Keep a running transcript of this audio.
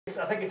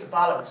I think it's a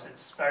balance.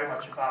 It's very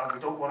much a balance. We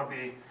don't want to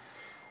be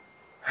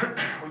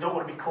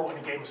caught in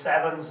a game of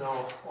sevens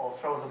or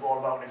throwing the ball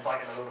about and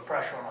inviting a load of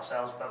pressure on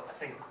ourselves. But I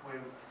think we're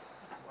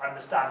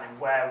understanding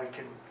where we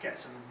can get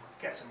some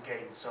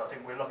gains. So I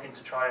think we're looking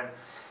to try and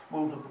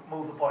move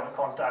the point of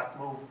contact,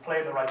 play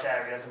in the right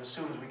areas, and as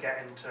soon as we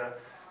get into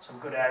some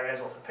good areas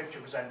or if the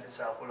picture presents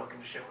itself, we're looking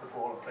to shift the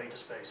ball and play to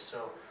space.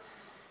 So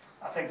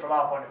I think from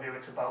our point of view,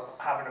 it's about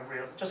having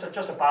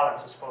just a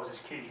balance, I suppose, is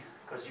key,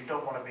 because you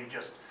don't want to be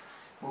just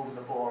moving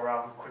the ball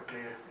around quickly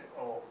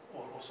or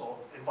sort of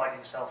inviting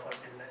yourself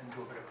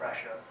into a bit of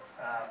pressure.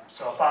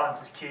 So a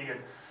balance is key, and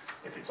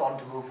if it's on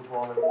to move the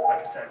ball, then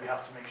like I said, we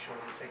have to make sure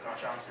that we take our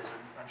chances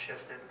and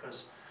shift it,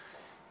 because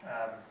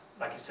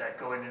like you said,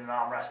 going in an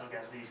arm wrestle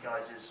against these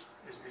guys is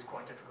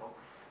quite difficult.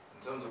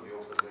 In terms of your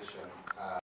position,